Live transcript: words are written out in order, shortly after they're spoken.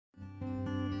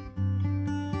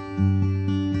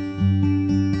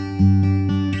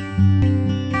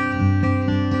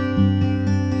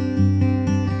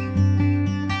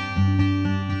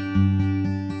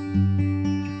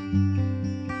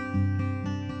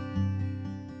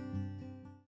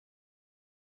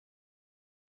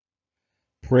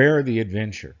Prayer the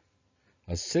Adventure,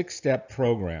 a 6-step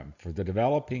program for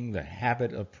developing the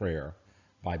habit of prayer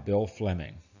by Bill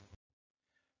Fleming.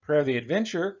 Prayer the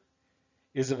Adventure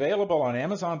is available on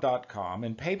Amazon.com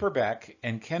in paperback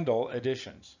and Kindle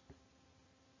editions.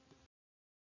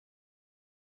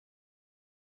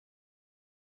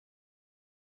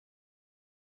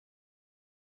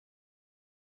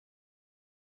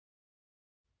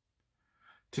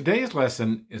 Today's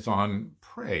lesson is on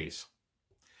praise.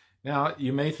 Now,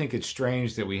 you may think it's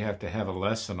strange that we have to have a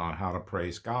lesson on how to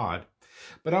praise God,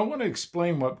 but I want to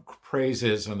explain what praise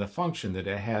is and the function that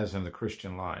it has in the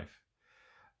Christian life.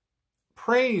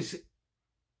 Praise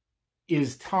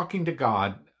is talking to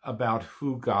God about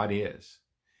who God is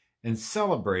and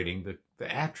celebrating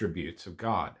the attributes of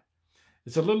God.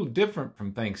 It's a little different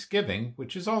from Thanksgiving,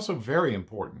 which is also very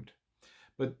important.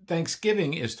 But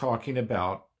Thanksgiving is talking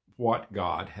about what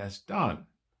God has done.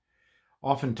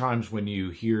 Oftentimes when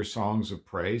you hear songs of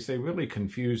praise, they really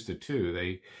confuse the two.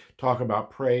 They talk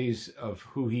about praise of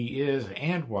who he is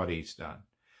and what he's done.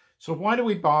 So why do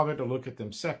we bother to look at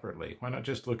them separately? Why not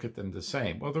just look at them the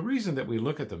same? Well, the reason that we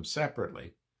look at them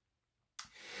separately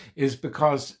is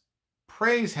because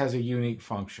praise has a unique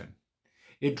function.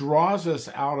 It draws us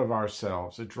out of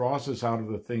ourselves. It draws us out of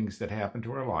the things that happen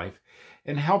to our life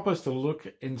and help us to look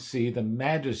and see the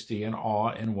majesty and awe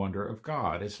and wonder of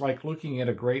God. It's like looking at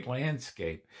a great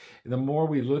landscape. The more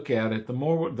we look at it, the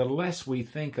less we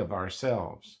think of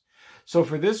ourselves. So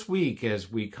for this week,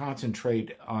 as we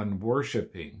concentrate on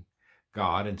worshiping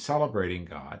God and celebrating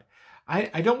God,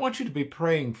 I don't want you to be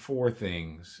praying for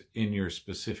things in your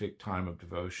specific time of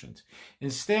devotions.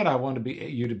 Instead, I want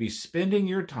you to be spending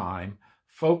your time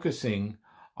focusing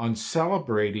on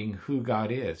celebrating who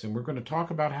God is. And we're going to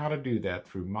talk about how to do that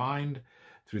through mind,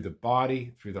 through the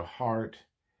body, through the heart,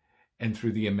 and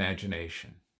through the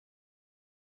imagination.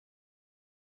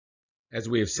 As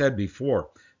we have said before,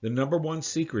 the number one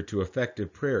secret to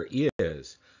effective prayer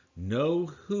is know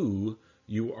who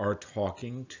you are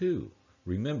talking to.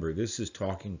 Remember, this is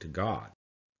talking to God.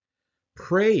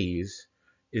 Praise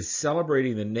is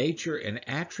celebrating the nature and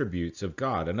attributes of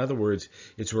God. In other words,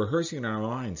 it's rehearsing in our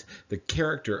minds the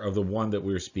character of the one that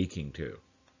we're speaking to.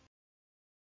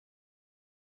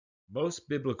 Most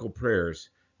biblical prayers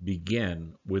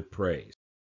begin with praise.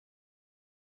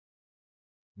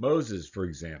 Moses, for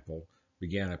example,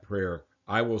 began a prayer,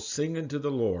 "I will sing unto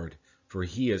the Lord, for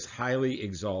he is highly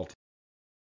exalted."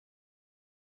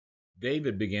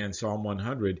 David began Psalm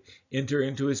 100, "Enter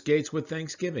into his gates with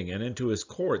thanksgiving and into his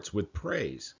courts with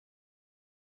praise."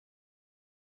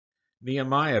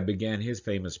 Nehemiah began his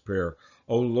famous prayer,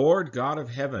 "O Lord God of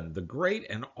heaven, the great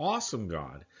and awesome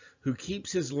God, who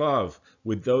keeps his love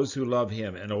with those who love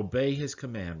him and obey his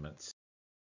commandments."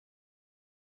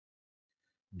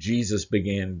 Jesus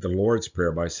began the Lord's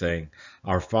Prayer by saying,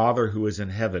 "Our Father who is in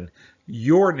heaven,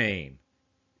 your name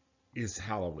is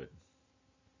hallowed."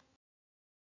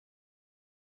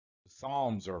 The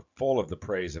Psalms are full of the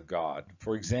praise of God.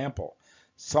 For example,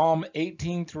 Psalm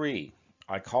 18:3,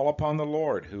 "I call upon the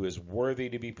Lord who is worthy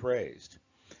to be praised."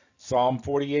 Psalm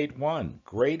 48:1,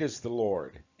 "Great is the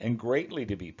Lord and greatly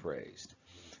to be praised."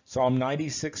 Psalm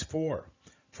 96:4,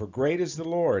 "For great is the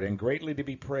Lord and greatly to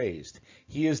be praised.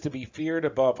 He is to be feared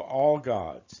above all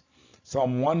gods."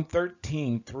 Psalm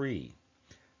 113:3,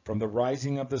 "From the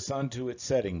rising of the sun to its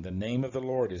setting, the name of the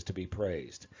Lord is to be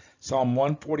praised." Psalm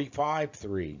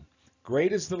 145:3,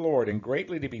 "Great is the Lord and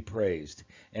greatly to be praised,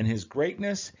 and his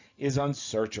greatness is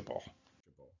unsearchable."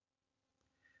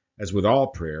 As with all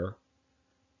prayer,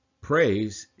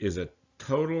 praise is a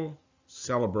total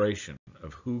celebration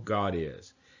of who God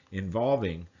is,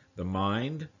 involving the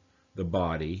mind, the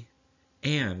body,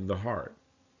 and the heart.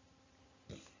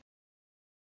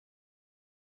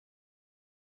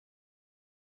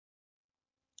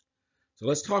 So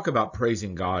let's talk about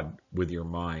praising God with your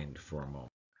mind for a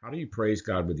moment. How do you praise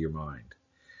God with your mind?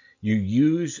 You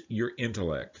use your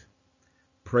intellect.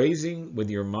 Praising with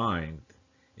your mind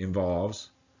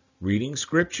involves reading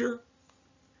scripture,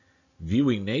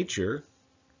 viewing nature,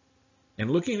 and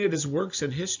looking at his works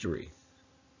and history.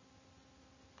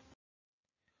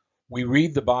 We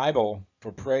read the Bible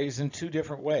for praise in two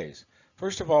different ways.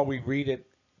 First of all, we read it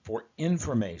for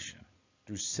information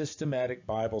through systematic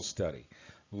Bible study,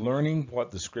 learning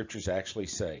what the scriptures actually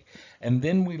say. And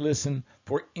then we listen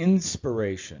for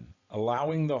inspiration,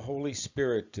 allowing the Holy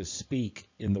Spirit to speak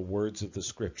in the words of the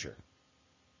scripture.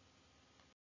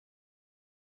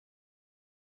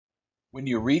 When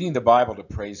you're reading the Bible to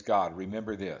praise God,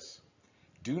 remember this.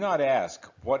 Do not ask,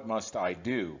 what must I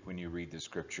do when you read the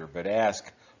scripture, but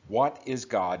ask, what is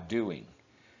God doing?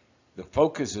 The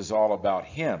focus is all about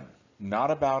Him, not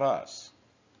about us.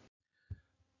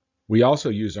 We also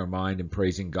use our mind in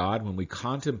praising God when we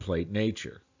contemplate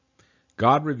nature.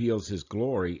 God reveals His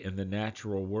glory in the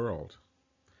natural world.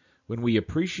 When we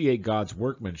appreciate God's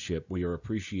workmanship, we are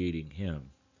appreciating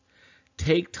Him.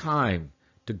 Take time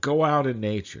to go out in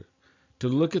nature, to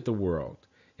look at the world,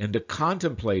 and to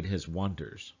contemplate His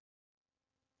wonders.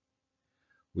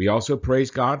 We also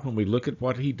praise God when we look at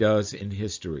what He does in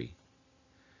history.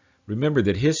 Remember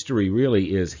that history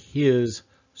really is His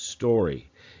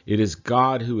story. It is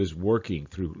God who is working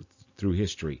through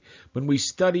history. When we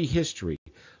study history,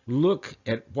 look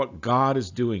at what God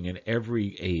is doing in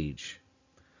every age.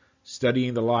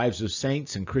 Studying the lives of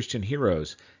saints and Christian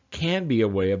heroes can be a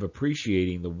way of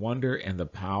appreciating the wonder and the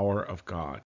power of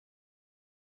God.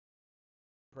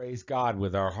 Praise God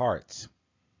with our hearts.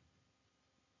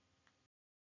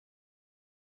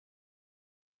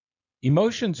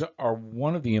 Emotions are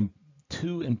one of the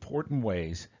two important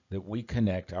ways that we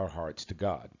connect our hearts to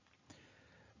God.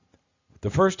 The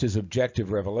first is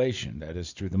objective revelation, that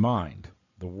is through the mind,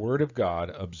 the Word of God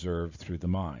observed through the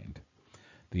mind.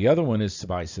 The other one is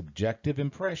by subjective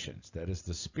impressions, that is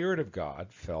the Spirit of God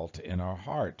felt in our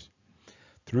heart.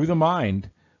 Through the mind,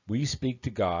 we speak to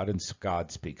God and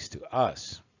God speaks to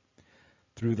us.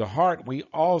 Through the heart, we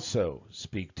also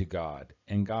speak to God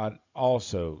and God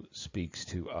also speaks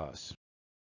to us.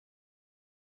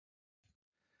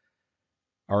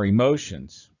 Our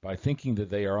emotions, by thinking that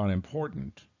they are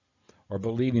unimportant or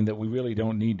believing that we really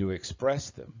don't need to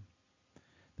express them,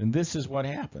 then this is what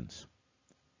happens.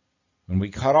 When we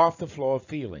cut off the flow of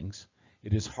feelings,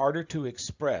 it is harder to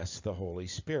express the Holy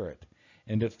Spirit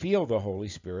and to feel the Holy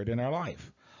Spirit in our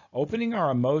life. Opening our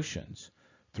emotions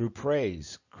through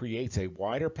praise creates a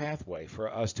wider pathway for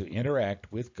us to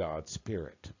interact with God's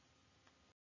Spirit.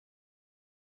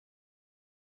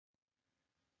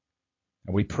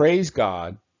 And we praise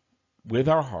God with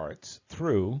our hearts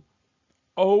through,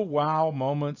 oh wow,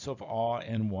 moments of awe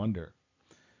and wonder.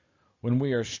 When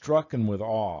we are strucken with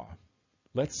awe,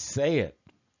 let's say it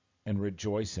and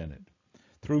rejoice in it.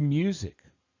 Through music,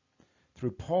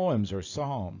 through poems or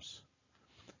psalms,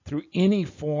 through any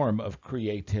form of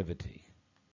creativity.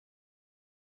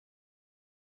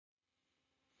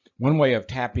 One way of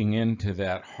tapping into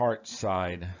that heart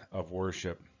side of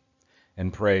worship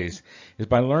and praise is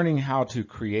by learning how to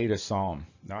create a psalm.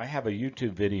 Now, I have a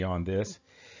YouTube video on this,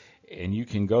 and you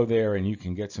can go there and you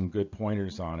can get some good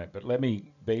pointers on it, but let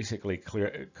me basically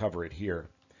cover it here.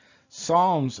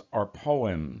 Psalms are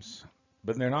poems,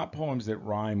 but they're not poems that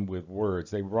rhyme with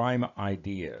words. They rhyme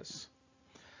ideas.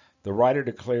 The writer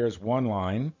declares one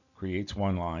line, creates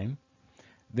one line.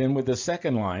 Then with the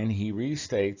second line, he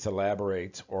restates,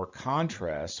 elaborates, or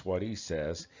contrasts what he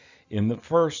says in the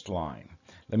first line.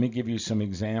 Let me give you some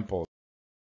examples.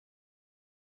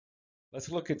 Let's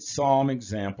look at Psalm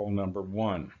example number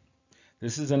 1.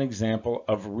 This is an example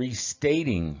of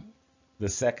restating the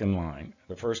second line,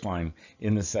 the first line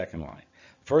in the second line.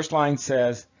 First line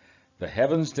says, "The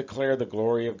heavens declare the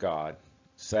glory of God."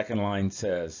 Second line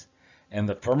says, "And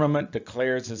the firmament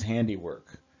declares His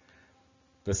handiwork."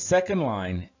 The second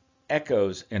line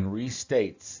echoes and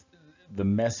restates the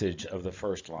message of the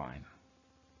first line.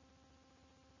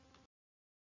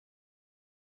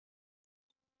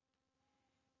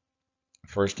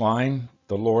 First line,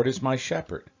 "The Lord is my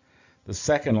shepherd." The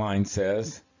second line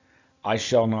says, "I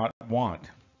shall not want."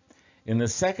 In the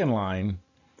second line,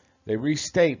 they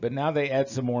restate, but now they add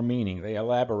some more meaning. They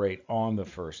elaborate on the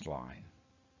first line.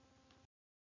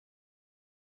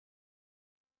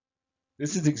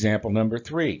 This is example number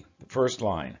 3, the first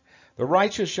line. "The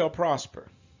righteous shall prosper,"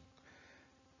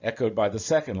 echoed by the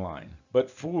second line,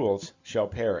 "but fools shall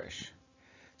perish."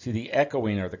 See, the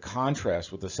echoing or the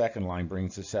contrast with the second line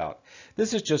brings this out.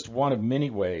 This is just one of many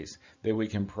ways that we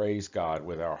can praise God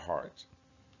with our hearts.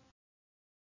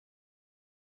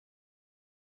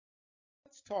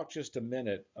 Let's talk just a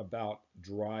minute about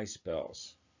dry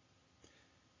spells.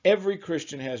 Every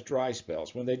Christian has dry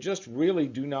spells when they just really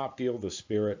do not feel the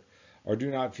Spirit or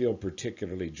do not feel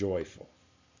particularly joyful.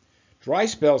 Dry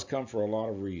spells come for a lot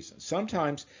of reasons.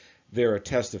 Sometimes they're a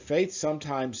test of faith,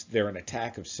 sometimes they're an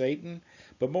attack of Satan,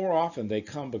 but more often they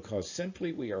come because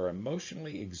simply we are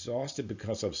emotionally exhausted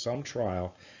because of some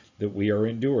trial that we are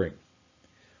enduring.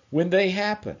 When they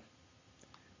happen,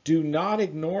 do not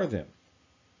ignore them,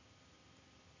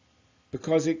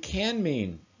 because it can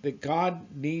mean that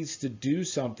God needs to do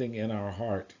something in our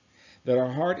heart, that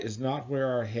our heart is not where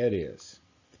our head is.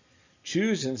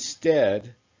 Choose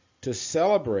instead to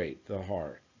celebrate the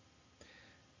heart,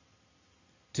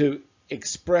 to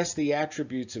express the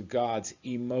attributes of God's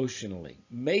emotionally.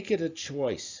 Make it a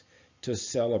choice to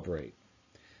celebrate.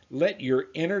 Let your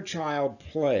inner child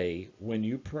play when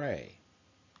you pray.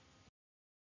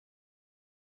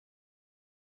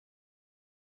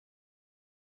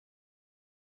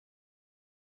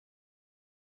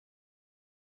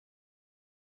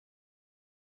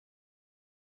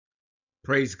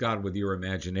 Praise God with your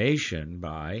imagination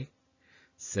by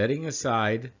setting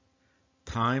aside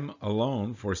time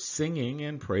alone for singing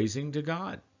and praising to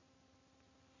God.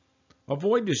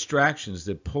 Avoid distractions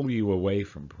that pull you away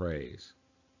from praise.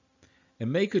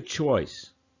 And make a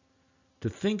choice to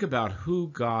think about who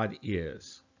God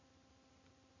is.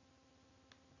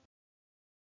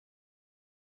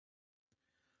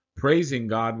 Praising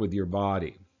God with your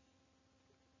body.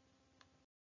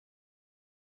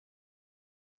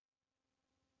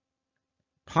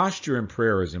 Posture in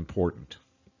prayer is important.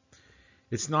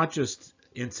 It's not just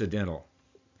incidental.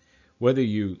 Whether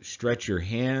you stretch your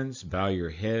hands, bow your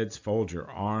heads, fold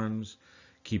your arms,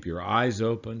 keep your eyes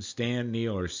open, stand,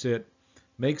 kneel, or sit,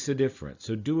 makes a difference.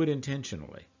 So do it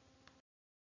intentionally.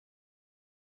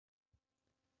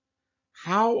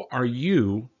 How are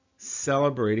you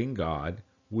celebrating God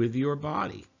with your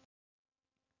body?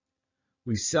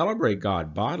 We celebrate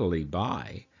God bodily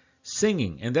by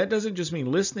singing. And that doesn't just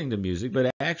mean listening to music,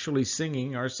 but actually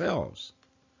singing ourselves.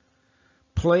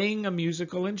 Playing a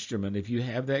musical instrument if you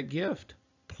have that gift.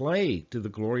 Play to the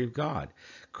glory of God.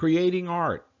 Creating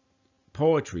art,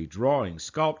 poetry, drawing,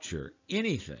 sculpture,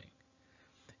 anything.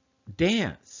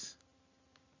 Dance.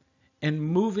 And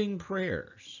moving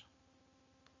prayers.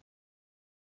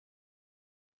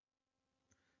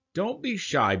 Don't be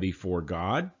shy before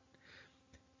God.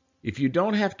 If you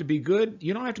don't have to be good,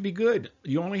 you don't have to be good.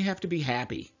 You only have to be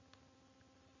happy.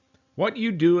 What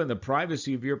you do in the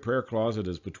privacy of your prayer closet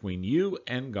is between you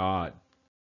and God.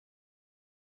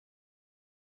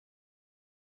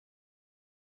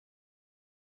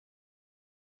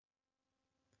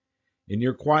 In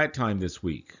your quiet time this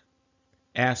week,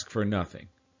 ask for nothing.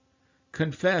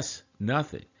 Confess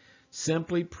nothing.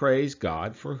 Simply praise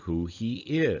God for who He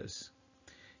is.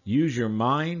 Use your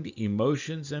mind,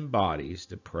 emotions, and bodies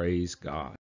to praise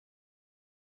God.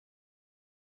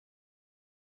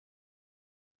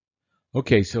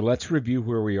 Okay, so let's review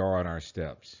where we are on our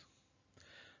steps.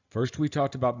 First, we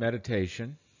talked about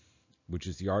meditation, which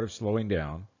is the art of slowing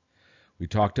down. We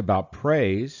talked about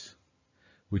praise,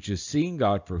 which is seeing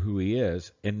God for who He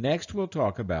is. And next, we'll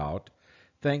talk about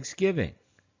thanksgiving,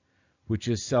 which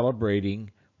is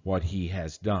celebrating what He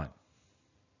has done.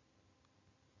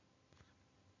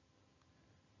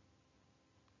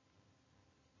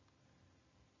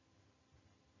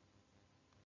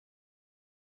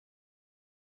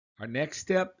 Our next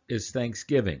step is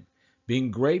thanksgiving, being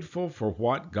grateful for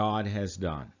what God has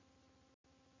done.